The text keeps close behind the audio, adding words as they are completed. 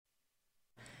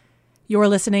You're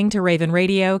listening to Raven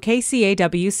Radio,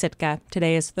 KCAW Sitka.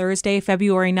 Today is Thursday,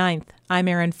 February 9th. I'm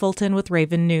Erin Fulton with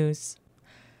Raven News.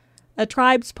 A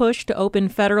tribe's push to open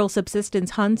federal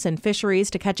subsistence hunts and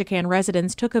fisheries to Ketchikan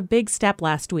residents took a big step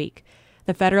last week.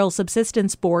 The Federal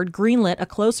Subsistence Board greenlit a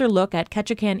closer look at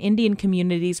Ketchikan Indian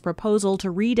Community's proposal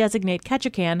to redesignate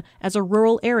Ketchikan as a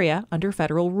rural area under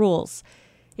federal rules.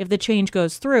 If the change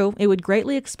goes through, it would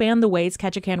greatly expand the ways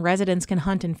Ketchikan residents can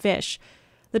hunt and fish.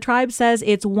 The tribe says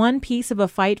it's one piece of a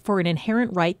fight for an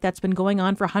inherent right that's been going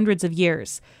on for hundreds of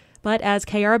years. But as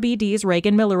KRBD's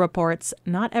Reagan Miller reports,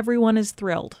 not everyone is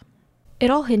thrilled. It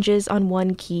all hinges on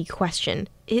one key question.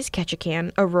 Is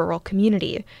Ketchikan a rural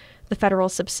community? The Federal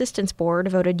Subsistence Board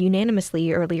voted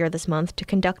unanimously earlier this month to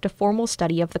conduct a formal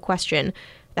study of the question.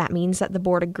 That means that the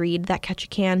board agreed that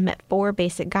Ketchikan met 4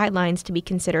 basic guidelines to be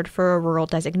considered for a rural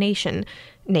designation,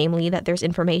 namely that there's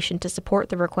information to support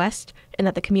the request and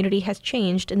that the community has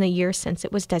changed in the years since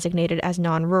it was designated as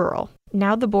non-rural.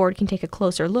 Now the board can take a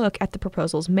closer look at the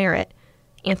proposal's merit.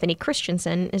 Anthony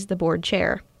Christensen is the board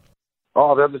chair.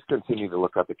 Oh, they'll just continue to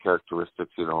look at the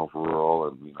characteristics, of rural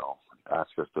and,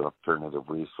 access to alternative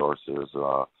resources,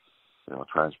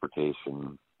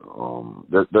 transportation.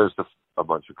 There's a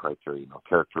bunch of criteria,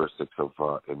 characteristics of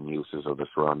and uses of the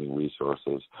surrounding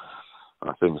resources,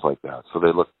 things like that. So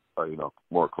they look,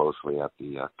 more closely at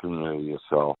the community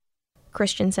itself.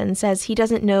 Christensen says he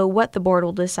doesn't know what the board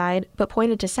will decide, but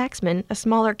pointed to Saxman, a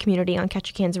smaller community on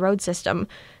Ketchikan's road system.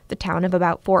 The town of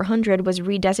about 400 was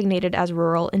redesignated as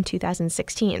rural in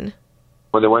 2016.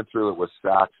 When they went through it with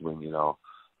Saxman,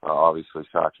 obviously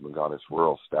Saxman got its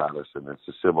rural status, and it's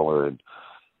similar in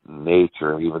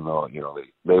nature, even though,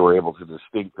 they were able to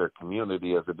distinct their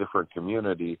community as a different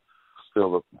community.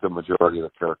 Still, the majority of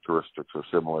the characteristics are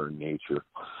similar in nature.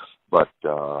 But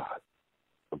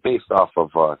based off of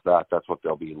that's what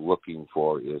they'll be looking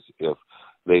for, is if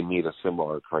they meet a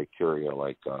similar criteria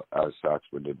like as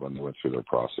Saxman did when they went through their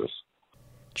process.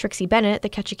 Trixie Bennett, the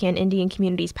Ketchikan Indian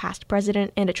Community's past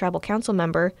president and a tribal council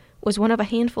member, was one of a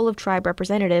handful of tribe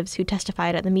representatives who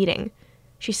testified at the meeting.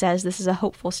 She says this is a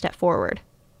hopeful step forward.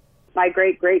 My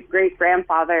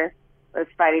great-great-great-grandfather was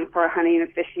fighting for hunting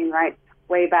and fishing rights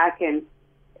way back in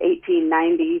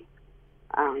 1890,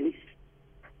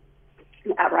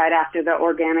 right after the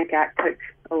Organic Act took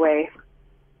away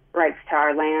rights to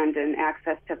our land and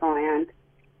access to the land.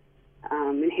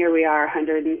 And here we are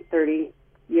 130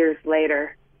 years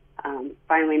later,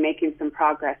 finally making some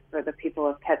progress for the people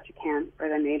of Ketchikan, for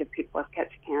the native people of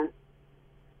Ketchikan.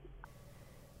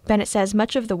 Bennett says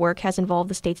much of the work has involved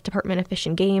the state's Department of Fish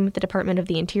and Game, the Department of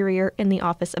the Interior, and the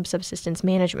Office of Subsistence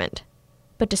Management.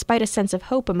 But despite a sense of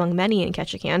hope among many in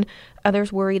Ketchikan,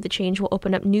 others worry the change will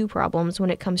open up new problems when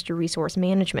it comes to resource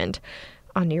management.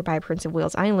 On nearby Prince of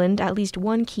Wales Island, at least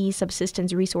one key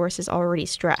subsistence resource is already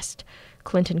stressed.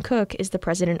 Clinton Cook is the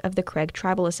president of the Craig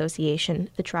Tribal Association,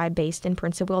 the tribe based in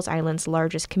Prince of Wales Island's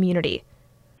largest community.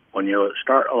 When you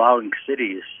start allowing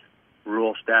cities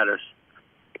rural status,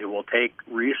 it will take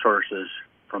resources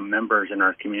from members in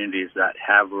our communities that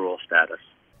have rural status.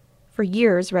 For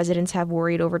years, residents have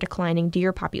worried over declining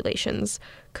deer populations.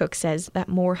 Cook says that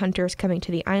more hunters coming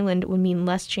to the island would mean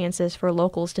less chances for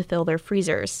locals to fill their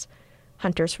freezers.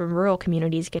 Hunters from rural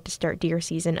communities get to start deer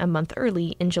season a month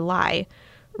early in July.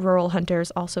 Rural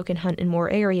hunters also can hunt in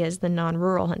more areas than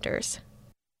non-rural hunters.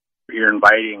 You're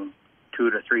inviting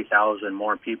 2,000 to 3,000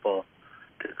 more people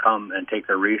to come and take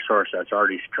a resource that's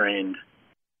already strained.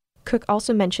 Cook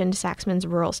also mentioned Saxman's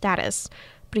rural status,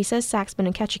 but he says Saxman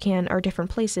and Ketchikan are different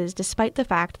places despite the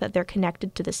fact that they're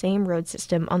connected to the same road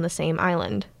system on the same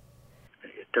island.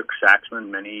 It took Saxman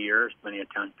many years, many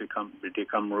attempts to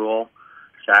become rural.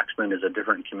 Saxman is a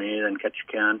different community than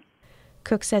Ketchikan.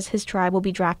 Cook says his tribe will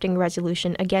be drafting a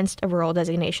resolution against a rural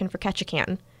designation for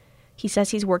Ketchikan. He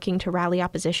says he's working to rally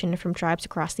opposition from tribes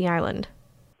across the island.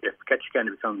 If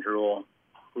Ketchikan becomes rural,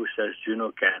 who says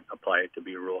Juneau can't apply it to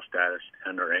be rural status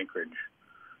and or Anchorage?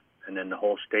 And then the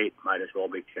whole state might as well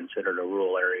be considered a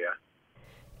rural area.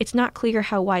 It's not clear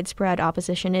how widespread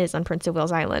opposition is on Prince of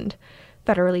Wales Island.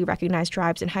 Federally recognized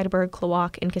tribes in Heidelberg,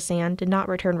 Klawock, and Kasan did not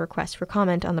return requests for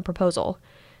comment on the proposal.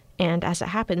 And as it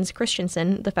happens,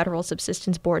 Christensen, the Federal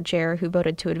Subsistence Board chair who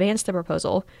voted to advance the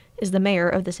proposal, is the mayor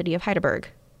of the city of Heidelberg.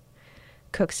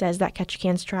 Cook says that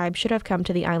Ketchikan's tribe should have come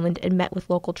to the island and met with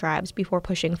local tribes before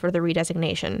pushing for the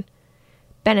redesignation.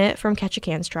 Bennett, from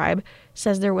Ketchikan's tribe,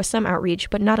 says there was some outreach,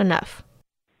 but not enough.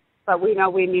 But we know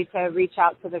we need to reach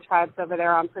out to the tribes over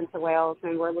there on Prince of Wales,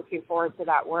 and we're looking forward to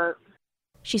that work.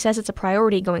 She says it's a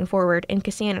priority going forward, and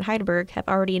Kasan and Heidelberg have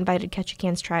already invited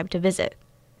Ketchikan's tribe to visit.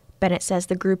 Bennett says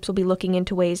the groups will be looking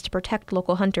into ways to protect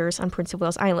local hunters on Prince of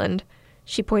Wales Island.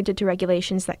 She pointed to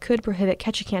regulations that could prohibit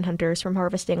Ketchikan hunters from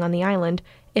harvesting on the island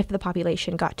if the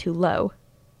population got too low.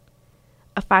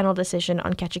 A final decision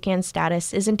on Ketchikan's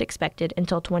status isn't expected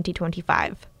until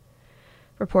 2025.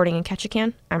 Reporting in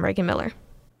Ketchikan, I'm Reagan Miller.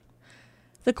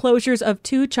 The closures of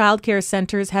 2 childcare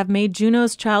centers have made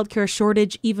Juneau's childcare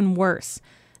shortage even worse.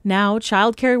 Now,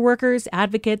 childcare workers,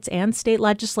 advocates, and state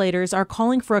legislators are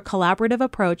calling for a collaborative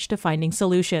approach to finding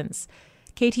solutions.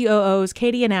 KTOO's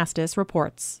Katie Anastas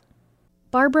reports.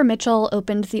 Barbara Mitchell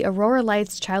opened the Aurora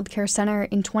Lights Child Care Center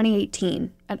in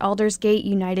 2018 at Aldersgate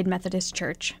United Methodist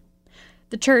Church.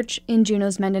 The church, in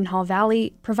Juneau's Mendenhall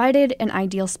Valley, provided an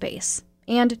ideal space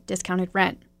and discounted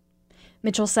rent.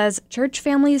 Mitchell says church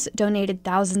families donated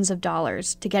thousands of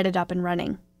dollars to get it up and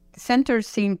running. Centers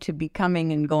seem to be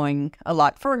coming and going a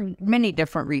lot for many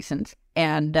different reasons,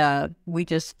 and we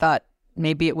just thought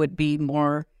maybe it would be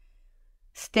more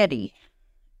steady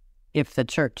if the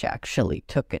church actually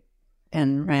took it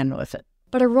and ran with it.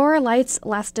 But Aurora Lights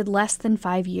lasted less than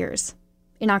 5 years.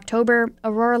 In October,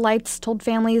 Aurora Lights told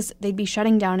families they'd be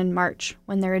shutting down in March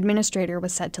when their administrator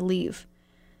was set to leave.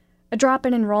 A drop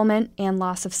in enrollment and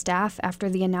loss of staff after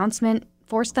the announcement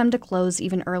forced them to close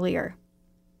even earlier.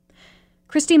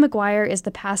 Christy McGuire is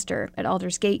the pastor at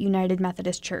Aldersgate United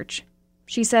Methodist Church.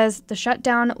 She says the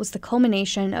shutdown was the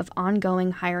culmination of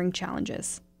ongoing hiring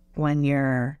challenges. When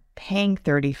you're paying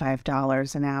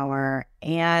 $35 an hour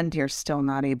and you're still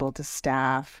not able to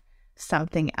staff,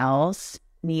 something else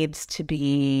needs to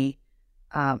be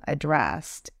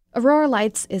addressed. Aurora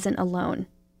Lights isn't alone.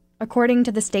 According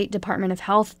to the State Department of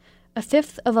Health, a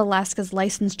fifth of Alaska's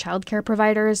licensed childcare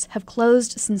providers have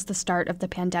closed since the start of the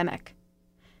pandemic.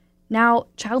 Now,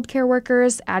 childcare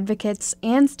workers, advocates,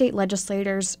 and state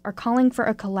legislators are calling for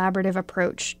a collaborative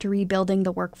approach to rebuilding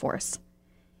the workforce.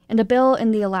 And a bill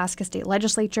in the Alaska State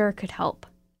Legislature could help.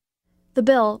 The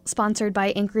bill, sponsored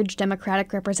by Anchorage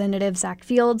Democratic Representative Zach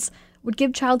Fields, would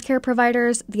give childcare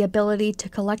providers the ability to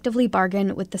collectively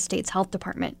bargain with the state's health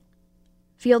department.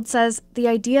 Fields says the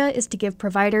idea is to give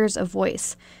providers a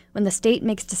voice when the state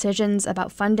makes decisions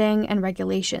about funding and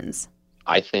regulations.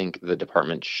 I think the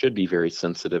department should be very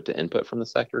sensitive to input from the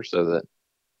sector so that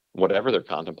whatever they're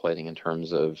contemplating in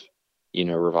terms of,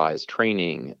 revised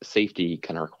training, safety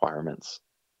kind of requirements,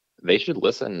 they should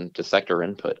listen to sector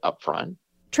input up front.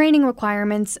 Training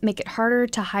requirements make it harder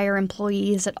to hire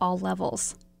employees at all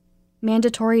levels.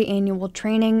 Mandatory annual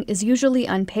training is usually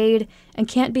unpaid and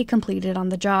can't be completed on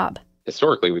the job.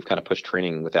 Historically, we've kind of pushed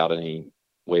training without any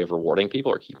way of rewarding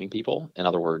people or keeping people. In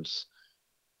other words,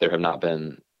 there have not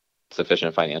been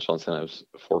sufficient financial incentives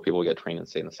for people to get trained and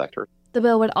stay in the sector. The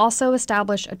bill would also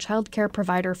establish a child care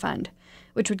provider fund,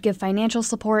 which would give financial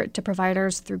support to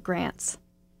providers through grants.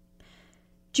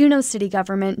 Juneau city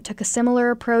government took a similar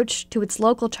approach to its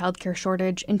local child care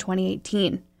shortage in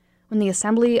 2018, when the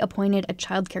Assembly appointed a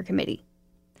child care committee.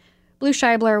 Blue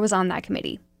Scheibler was on that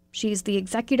committee. She's the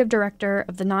executive director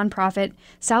of the nonprofit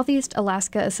Southeast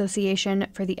Alaska Association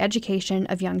for the Education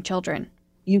of Young Children.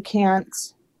 You can't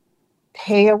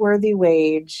pay a worthy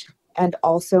wage and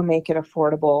also make it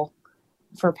affordable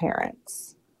for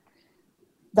parents.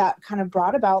 That kind of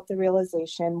brought about the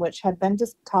realization, which had been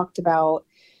just talked about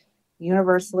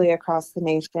universally across the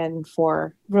nation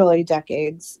for really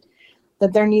decades,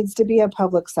 that there needs to be a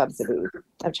public subsidy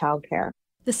of childcare.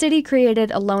 The city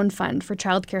created a loan fund for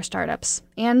childcare startups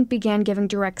and began giving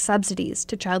direct subsidies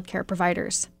to childcare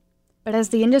providers. But as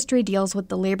the industry deals with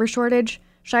the labor shortage,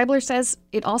 Scheibler says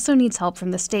it also needs help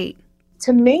from the state.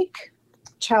 To make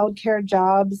childcare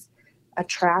jobs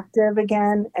attractive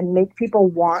again and make people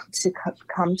want to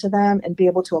come to them and be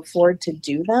able to afford to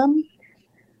do them,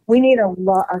 we need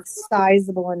a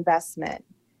sizable investment.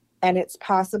 And it's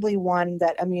possibly one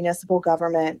that a municipal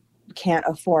government can't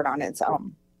afford on its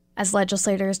own. As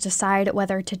legislators decide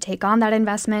whether to take on that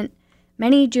investment,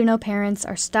 many Juneau parents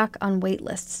are stuck on wait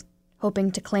lists, hoping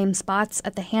to claim spots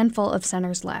at the handful of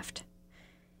centers left.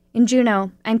 In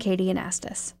Juneau, I'm Katie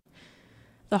Anastas.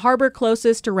 The harbor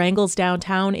closest to Wrangell's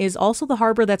downtown is also the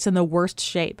harbor that's in the worst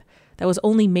shape. That was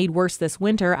only made worse this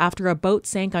winter after a boat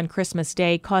sank on Christmas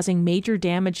Day, causing major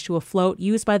damage to a float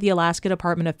used by the Alaska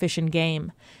Department of Fish and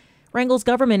Game. Wrangell's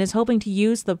government is hoping to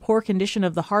use the poor condition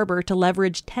of the harbor to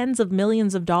leverage tens of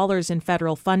millions of dollars in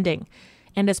federal funding.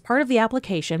 And as part of the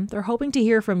application, they're hoping to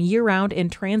hear from year-round and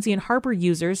transient harbor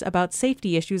users about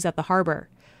safety issues at the harbor.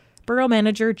 Borough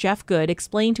Manager Jeff Good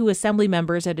explained to Assembly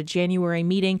members at a January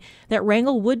meeting that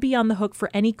Wrangell would be on the hook for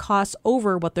any costs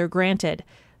over what they're granted.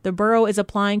 The borough is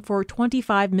applying for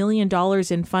 $25 million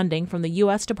in funding from the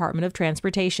U.S. Department of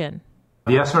Transportation.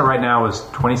 The estimate right now is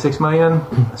 $26 million.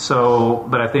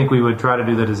 But I think we would try to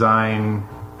do the design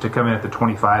to come in at the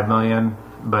 $25 million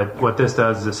But what this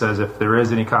does is it says if there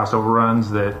is any cost overruns,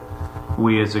 that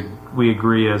we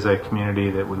agree as a community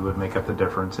that we would make up the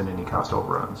difference in any cost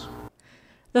overruns.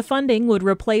 The funding would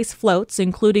replace floats,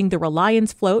 including the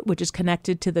Reliance float, which is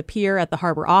connected to the pier at the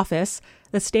harbor office,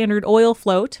 the Standard Oil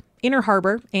float, Inner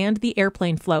Harbor, and the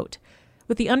airplane float.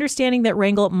 With the understanding that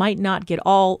Wrangell might not get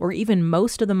all or even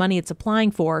most of the money it's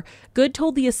applying for, Good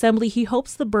told the Assembly he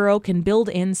hopes the borough can build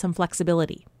in some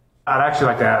flexibility. I'd actually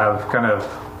like to have kind of,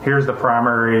 here's the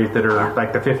primary that are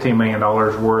like the $15 million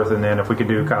worth, and then if we could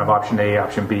do kind of option A,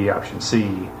 option B, option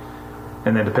C,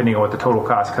 and then depending on what the total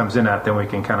cost comes in at, then we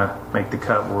can kind of make the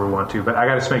cut where we want to. But I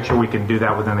got to make sure we can do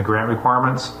that within the grant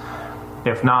requirements.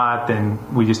 If not, then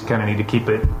we just kind of need to keep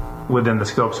it within the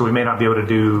scope. So we may not be able to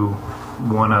do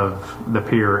one of the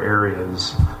pier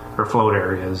areas or float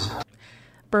areas.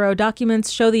 Borough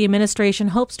documents show the administration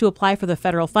hopes to apply for the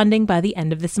federal funding by the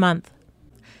end of this month.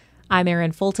 I'm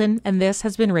Erin Fulton, and this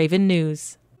has been Raven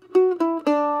News.